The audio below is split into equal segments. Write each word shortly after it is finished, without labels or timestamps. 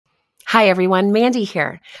Hi everyone, Mandy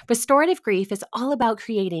here. Restorative grief is all about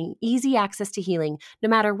creating easy access to healing no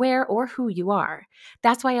matter where or who you are.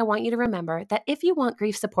 That's why I want you to remember that if you want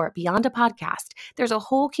grief support beyond a podcast, there's a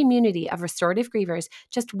whole community of restorative grievers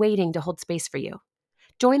just waiting to hold space for you.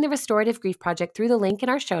 Join the Restorative Grief Project through the link in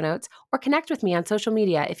our show notes or connect with me on social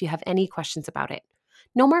media if you have any questions about it.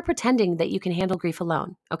 No more pretending that you can handle grief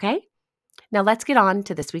alone, okay? Now let's get on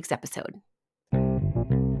to this week's episode.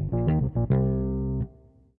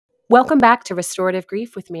 Welcome back to Restorative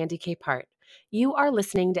Grief with Mandy K. Part. You are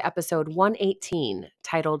listening to episode 118,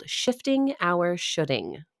 titled Shifting Our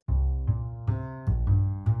Shoulding.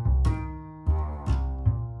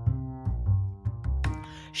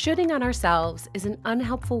 Shoulding on ourselves is an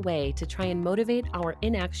unhelpful way to try and motivate our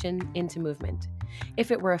inaction into movement. If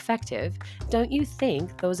it were effective, don't you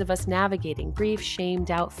think those of us navigating grief, shame,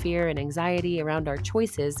 doubt, fear, and anxiety around our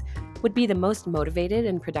choices would be the most motivated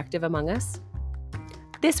and productive among us?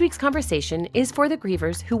 This week's conversation is for the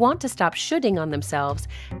grievers who want to stop shoulding on themselves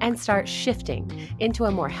and start shifting into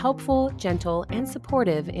a more helpful, gentle, and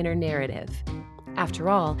supportive inner narrative. After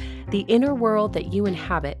all, the inner world that you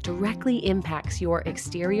inhabit directly impacts your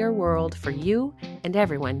exterior world for you and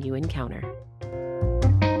everyone you encounter.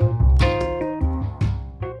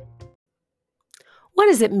 What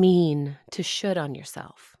does it mean to should on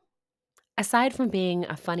yourself? Aside from being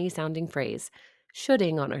a funny-sounding phrase,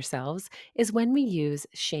 shoulding on ourselves is when we use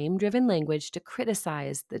shame-driven language to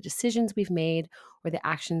criticize the decisions we've made or the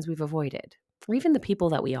actions we've avoided, or even the people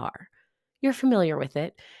that we are. You're familiar with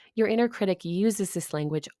it. Your inner critic uses this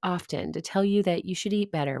language often to tell you that you should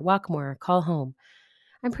eat better, walk more, call home.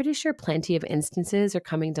 I'm pretty sure plenty of instances are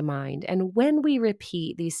coming to mind, and when we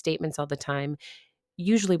repeat these statements all the time,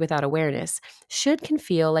 usually without awareness, should can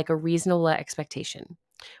feel like a reasonable expectation,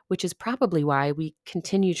 which is probably why we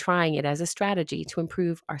continue trying it as a strategy to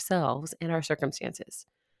improve ourselves and our circumstances.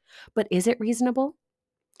 But is it reasonable?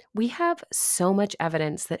 We have so much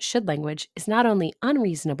evidence that should language is not only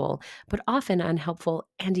unreasonable, but often unhelpful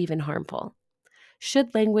and even harmful.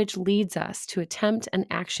 Should language leads us to attempt an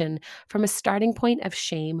action from a starting point of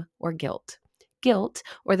shame or guilt. Guilt,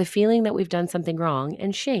 or the feeling that we've done something wrong,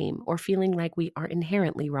 and shame, or feeling like we are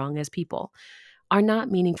inherently wrong as people, are not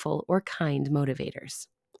meaningful or kind motivators.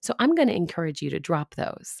 So I'm going to encourage you to drop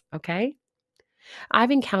those, okay? I've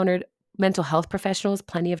encountered mental health professionals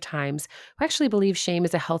plenty of times who actually believe shame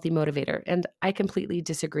is a healthy motivator, and I completely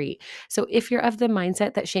disagree. So if you're of the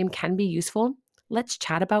mindset that shame can be useful, let's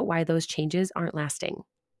chat about why those changes aren't lasting.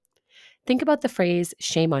 Think about the phrase,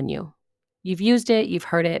 shame on you. You've used it, you've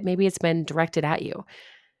heard it, maybe it's been directed at you.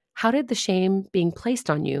 How did the shame being placed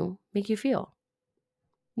on you make you feel?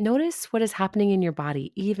 Notice what is happening in your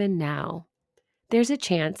body even now. There's a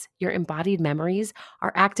chance your embodied memories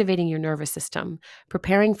are activating your nervous system,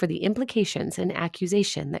 preparing for the implications and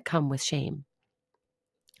accusation that come with shame.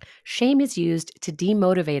 Shame is used to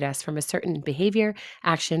demotivate us from a certain behavior,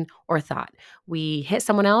 action, or thought. We hit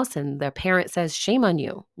someone else and the parent says, shame on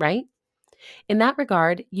you, right? In that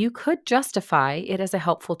regard, you could justify it as a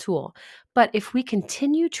helpful tool. But if we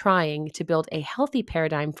continue trying to build a healthy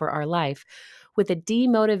paradigm for our life with a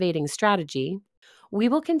demotivating strategy, we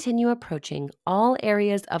will continue approaching all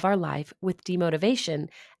areas of our life with demotivation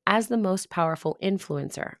as the most powerful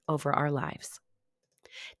influencer over our lives.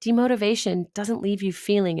 Demotivation doesn't leave you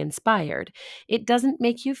feeling inspired. It doesn't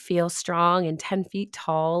make you feel strong and 10 feet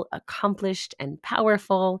tall, accomplished and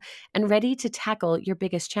powerful, and ready to tackle your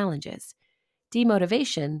biggest challenges.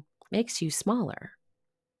 Demotivation makes you smaller.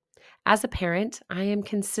 As a parent, I am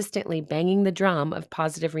consistently banging the drum of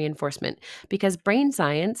positive reinforcement because brain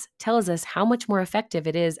science tells us how much more effective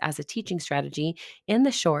it is as a teaching strategy in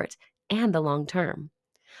the short and the long term.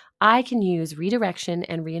 I can use redirection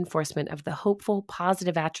and reinforcement of the hopeful,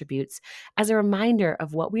 positive attributes as a reminder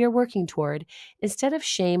of what we are working toward instead of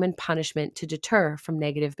shame and punishment to deter from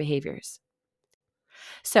negative behaviors.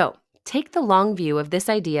 So, take the long view of this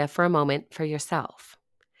idea for a moment for yourself.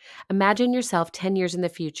 Imagine yourself 10 years in the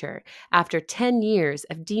future, after 10 years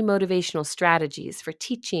of demotivational strategies for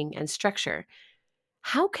teaching and structure.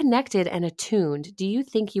 How connected and attuned do you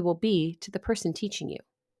think you will be to the person teaching you?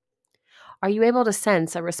 Are you able to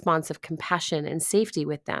sense a response of compassion and safety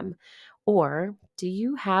with them? Or do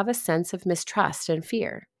you have a sense of mistrust and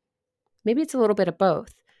fear? Maybe it's a little bit of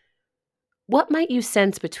both. What might you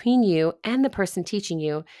sense between you and the person teaching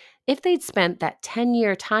you if they'd spent that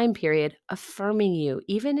 10-year time period affirming you,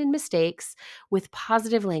 even in mistakes, with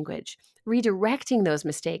positive language, redirecting those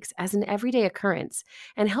mistakes as an everyday occurrence,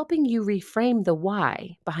 and helping you reframe the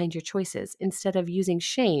why behind your choices instead of using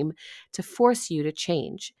shame to force you to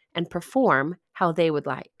change and perform how they would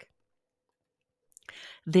like?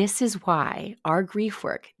 This is why our grief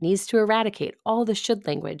work needs to eradicate all the should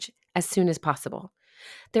language as soon as possible.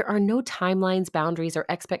 There are no timelines, boundaries, or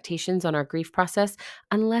expectations on our grief process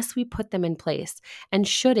unless we put them in place. And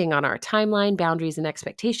shoulding on our timeline, boundaries, and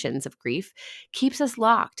expectations of grief keeps us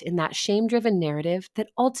locked in that shame-driven narrative that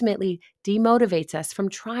ultimately demotivates us from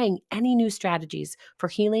trying any new strategies for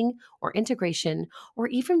healing or integration, or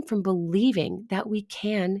even from believing that we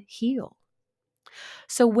can heal.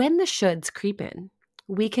 So when the shoulds creep in,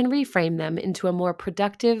 we can reframe them into a more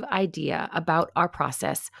productive idea about our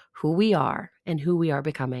process, who we are, and who we are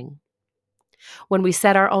becoming. When we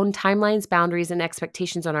set our own timelines, boundaries, and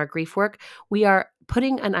expectations on our grief work, we are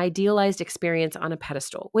putting an idealized experience on a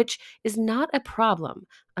pedestal, which is not a problem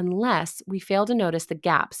unless we fail to notice the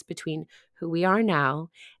gaps between who we are now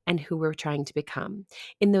and who we're trying to become.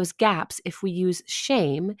 In those gaps, if we use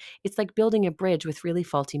shame, it's like building a bridge with really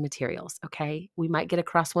faulty materials, okay? We might get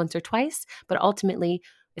across once or twice, but ultimately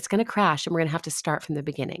it's going to crash and we're going to have to start from the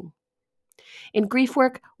beginning. In grief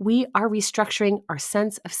work, we are restructuring our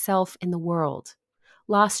sense of self in the world.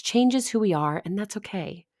 Loss changes who we are, and that's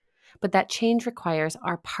okay. But that change requires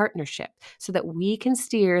our partnership so that we can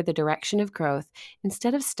steer the direction of growth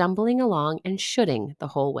instead of stumbling along and shoulding the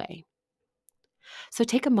whole way. So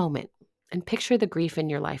take a moment and picture the grief in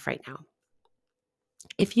your life right now.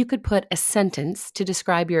 If you could put a sentence to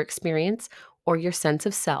describe your experience or your sense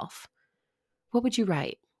of self, what would you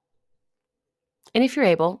write? And if you're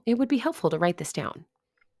able, it would be helpful to write this down.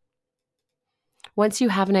 Once you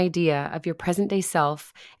have an idea of your present day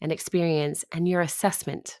self and experience and your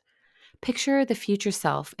assessment, picture the future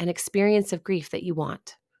self and experience of grief that you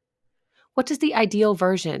want. What does the ideal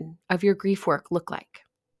version of your grief work look like?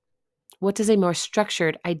 What does a more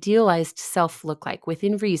structured, idealized self look like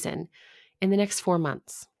within reason in the next 4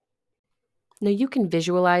 months? Now, you can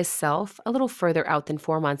visualize self a little further out than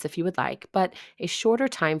 4 months if you would like, but a shorter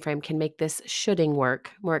time frame can make this shoulding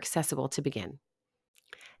work more accessible to begin.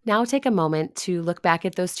 Now take a moment to look back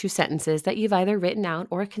at those 2 sentences that you've either written out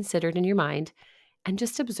or considered in your mind and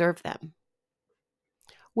just observe them.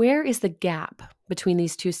 Where is the gap between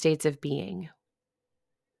these 2 states of being?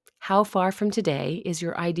 How far from today is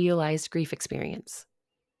your idealized grief experience?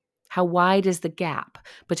 How wide is the gap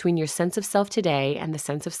between your sense of self today and the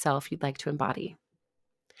sense of self you'd like to embody?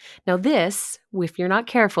 Now this, if you're not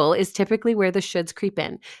careful, is typically where the shoulds creep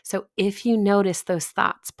in. So if you notice those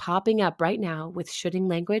thoughts popping up right now with shoulding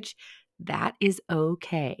language, that is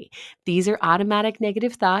okay. These are automatic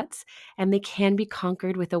negative thoughts and they can be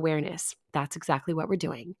conquered with awareness. That's exactly what we're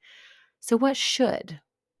doing. So what should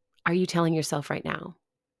are you telling yourself right now?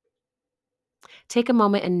 Take a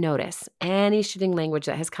moment and notice any shoulding language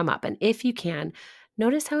that has come up. And if you can,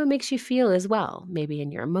 notice how it makes you feel as well, maybe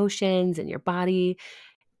in your emotions, in your body,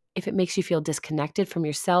 if it makes you feel disconnected from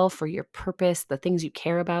yourself or your purpose, the things you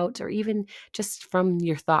care about, or even just from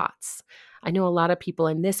your thoughts. I know a lot of people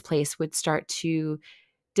in this place would start to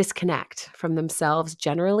disconnect from themselves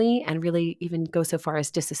generally and really even go so far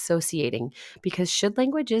as disassociating because should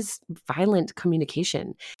language is violent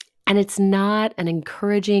communication. And it's not an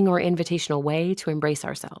encouraging or invitational way to embrace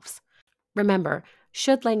ourselves. Remember,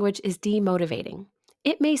 should language is demotivating.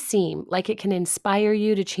 It may seem like it can inspire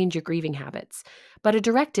you to change your grieving habits, but a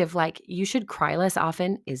directive like you should cry less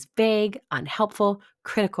often is vague, unhelpful,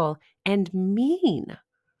 critical, and mean.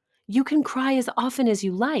 You can cry as often as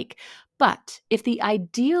you like, but if the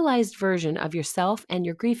idealized version of yourself and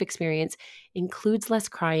your grief experience includes less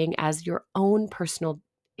crying as your own personal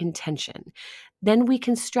intention, then we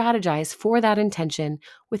can strategize for that intention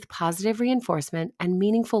with positive reinforcement and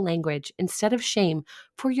meaningful language instead of shame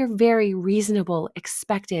for your very reasonable,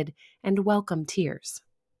 expected, and welcome tears.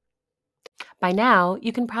 By now,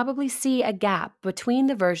 you can probably see a gap between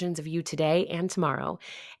the versions of you today and tomorrow,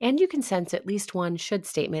 and you can sense at least one should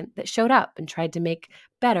statement that showed up and tried to make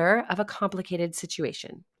better of a complicated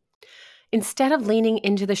situation. Instead of leaning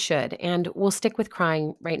into the should, and we'll stick with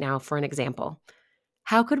crying right now for an example,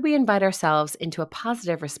 how could we invite ourselves into a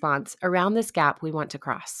positive response around this gap we want to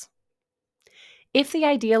cross? If the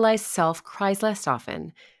idealized self cries less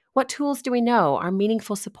often, what tools do we know are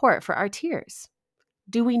meaningful support for our tears?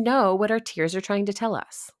 Do we know what our tears are trying to tell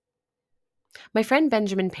us? My friend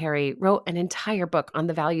Benjamin Perry wrote an entire book on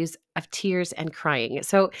the values of tears and crying.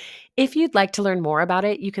 So if you'd like to learn more about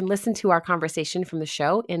it, you can listen to our conversation from the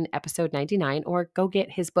show in episode 99 or go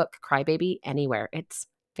get his book, Crybaby, anywhere. It's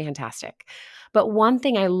fantastic. But one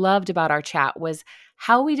thing I loved about our chat was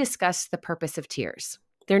how we discussed the purpose of tears.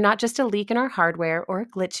 They're not just a leak in our hardware or a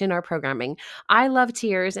glitch in our programming. I love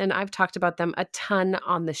tears, and I've talked about them a ton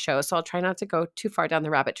on the show, so I'll try not to go too far down the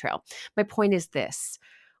rabbit trail. My point is this.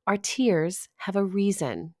 Our tears have a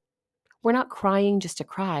reason. We're not crying just to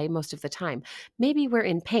cry most of the time. Maybe we're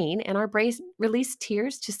in pain and our brains release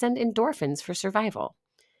tears to send endorphins for survival.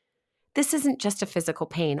 This isn't just a physical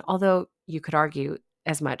pain, although you could argue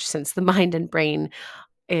as much since the mind and brain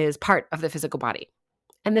is part of the physical body.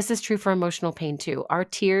 And this is true for emotional pain too. Our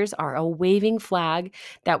tears are a waving flag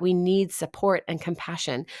that we need support and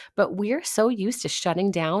compassion, but we're so used to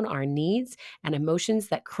shutting down our needs and emotions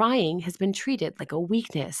that crying has been treated like a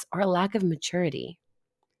weakness or a lack of maturity.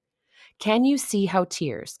 Can you see how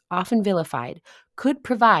tears, often vilified, could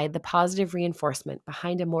provide the positive reinforcement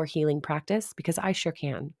behind a more healing practice? Because I sure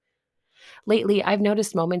can. Lately, I've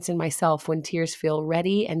noticed moments in myself when tears feel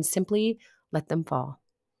ready and simply let them fall.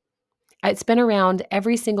 It's been around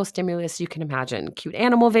every single stimulus you can imagine: cute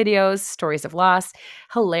animal videos, stories of loss,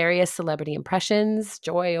 hilarious celebrity impressions,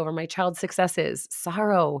 joy over my child's successes,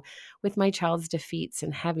 sorrow with my child's defeats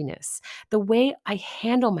and heaviness. The way I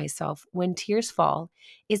handle myself when tears fall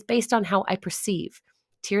is based on how I perceive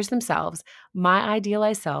tears themselves, my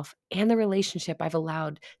idealized self, and the relationship I've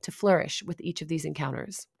allowed to flourish with each of these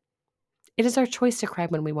encounters. It is our choice to cry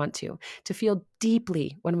when we want to feel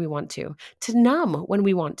deeply when we want to numb when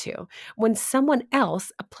we want to. When someone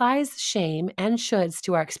else applies shame and shoulds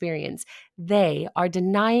to our experience, they are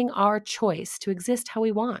denying our choice to exist how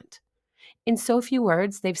we want. In so few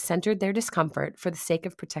words, they've centered their discomfort for the sake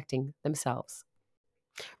of protecting themselves.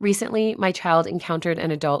 Recently, my child encountered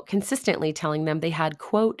an adult consistently telling them they had,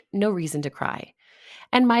 quote, no reason to cry.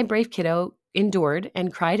 And my brave kiddo endured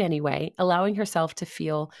and cried anyway, allowing herself to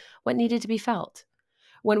feel what needed to be felt.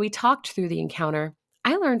 When we talked through the encounter,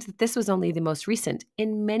 I learned that this was only the most recent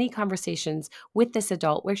in many conversations with this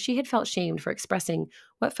adult where she had felt shamed for expressing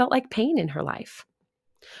what felt like pain in her life.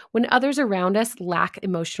 When others around us lack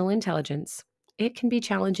emotional intelligence, it can be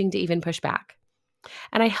challenging to even push back.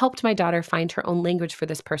 And I helped my daughter find her own language for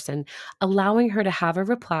this person, allowing her to have a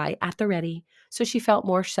reply at the ready so she felt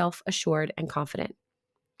more self-assured and confident.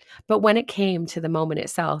 But when it came to the moment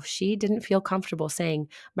itself, she didn't feel comfortable saying,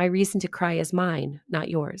 my reason to cry is mine, not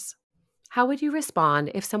yours. How would you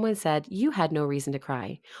respond if someone said you had no reason to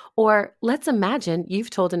cry? Or let's imagine you've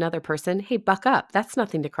told another person, hey, buck up, that's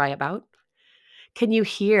nothing to cry about. Can you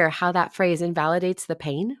hear how that phrase invalidates the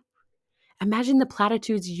pain? Imagine the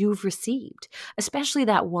platitudes you've received, especially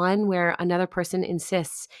that one where another person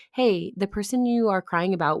insists, hey, the person you are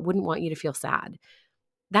crying about wouldn't want you to feel sad.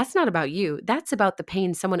 That's not about you. That's about the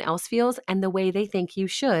pain someone else feels and the way they think you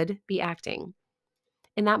should be acting.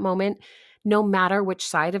 In that moment, no matter which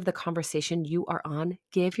side of the conversation you are on,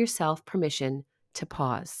 give yourself permission to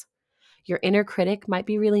pause. Your inner critic might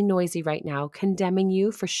be really noisy right now, condemning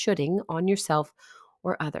you for shoulding on yourself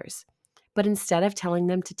or others. But instead of telling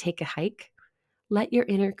them to take a hike, let your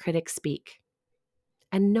inner critic speak.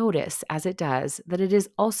 And notice as it does that it is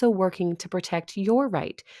also working to protect your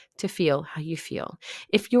right to feel how you feel.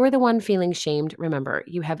 If you're the one feeling shamed, remember,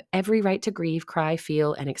 you have every right to grieve, cry,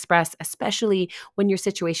 feel, and express, especially when your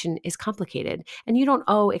situation is complicated, and you don't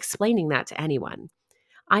owe explaining that to anyone.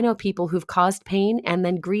 I know people who've caused pain and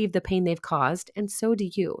then grieve the pain they've caused, and so do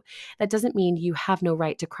you. That doesn't mean you have no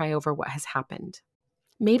right to cry over what has happened.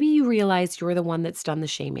 Maybe you realize you're the one that's done the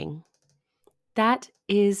shaming. That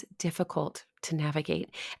is difficult to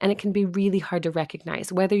navigate, and it can be really hard to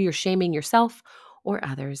recognize whether you're shaming yourself or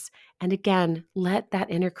others. And again, let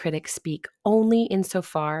that inner critic speak only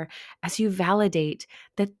insofar as you validate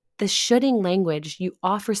that the shoulding language you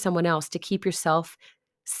offer someone else to keep yourself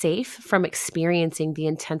safe from experiencing the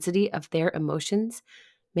intensity of their emotions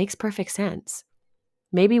makes perfect sense.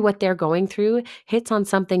 Maybe what they're going through hits on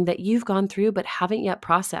something that you've gone through but haven't yet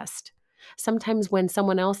processed. Sometimes when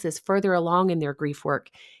someone else is further along in their grief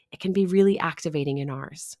work, it can be really activating in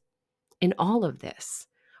ours. In all of this,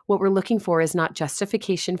 what we're looking for is not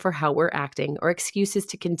justification for how we're acting or excuses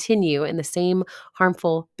to continue in the same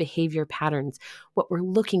harmful behavior patterns. What we're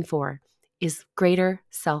looking for is greater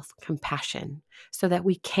self-compassion so that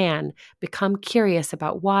we can become curious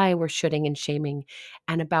about why we're shoulding and shaming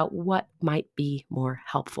and about what might be more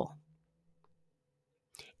helpful.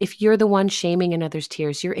 If you're the one shaming another's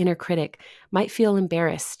tears, your inner critic might feel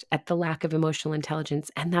embarrassed at the lack of emotional intelligence,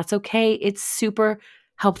 and that's okay. It's super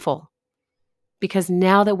helpful because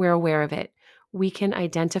now that we're aware of it, we can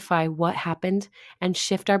identify what happened and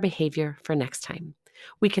shift our behavior for next time.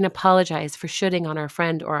 We can apologize for shoulding on our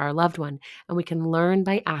friend or our loved one, and we can learn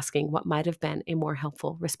by asking what might have been a more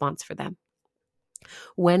helpful response for them.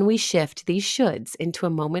 When we shift these shoulds into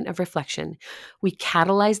a moment of reflection, we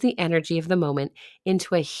catalyze the energy of the moment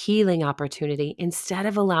into a healing opportunity instead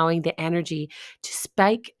of allowing the energy to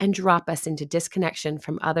spike and drop us into disconnection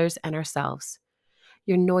from others and ourselves.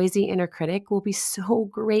 Your noisy inner critic will be so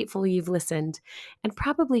grateful you've listened, and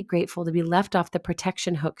probably grateful to be left off the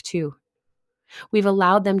protection hook too. We've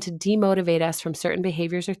allowed them to demotivate us from certain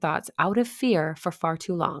behaviors or thoughts out of fear for far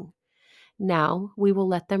too long. Now we will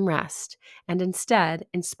let them rest and instead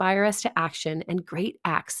inspire us to action and great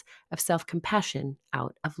acts of self-compassion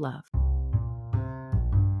out of love.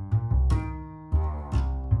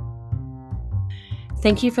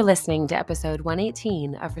 Thank you for listening to episode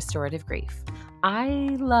 118 of Restorative Grief.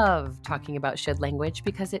 I love talking about should language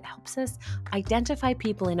because it helps us identify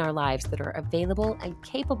people in our lives that are available and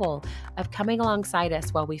capable of coming alongside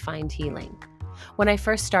us while we find healing. When I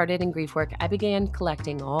first started in grief work, I began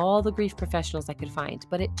collecting all the grief professionals I could find,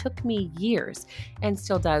 but it took me years, and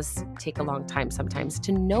still does take a long time sometimes,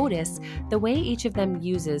 to notice the way each of them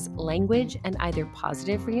uses language and either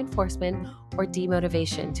positive reinforcement or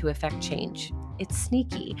demotivation to affect change. It's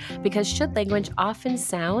sneaky because should language often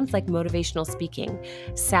sounds like motivational speaking,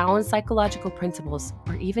 sound psychological principles,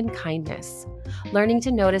 or even kindness. Learning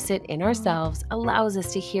to notice it in ourselves allows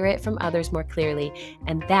us to hear it from others more clearly,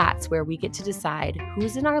 and that's where we get to decide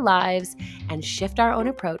who's in our lives and shift our own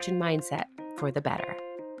approach and mindset for the better.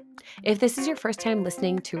 If this is your first time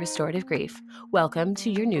listening to Restorative Grief, welcome to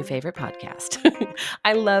your new favorite podcast.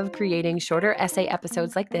 I love creating shorter essay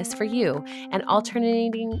episodes like this for you and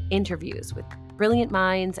alternating interviews with brilliant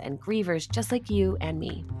minds and grievers just like you and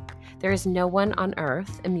me. There is no one on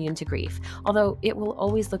earth immune to grief, although it will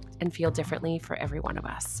always look and feel differently for every one of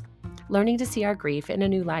us. Learning to see our grief in a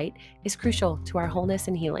new light is crucial to our wholeness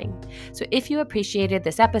and healing. So if you appreciated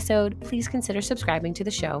this episode, please consider subscribing to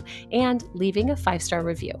the show and leaving a 5-star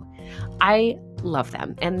review. I love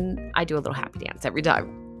them, and I do a little happy dance every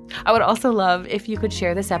time. I would also love if you could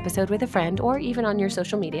share this episode with a friend or even on your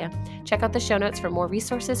social media. Check out the show notes for more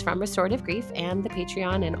resources from Restorative Grief and the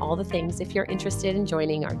Patreon and all the things if you're interested in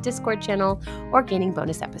joining our Discord channel or gaining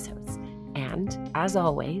bonus episodes. And as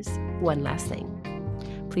always, one last thing.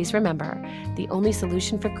 Please remember, the only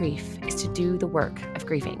solution for grief is to do the work of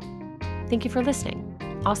grieving. Thank you for listening.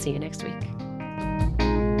 I'll see you next week.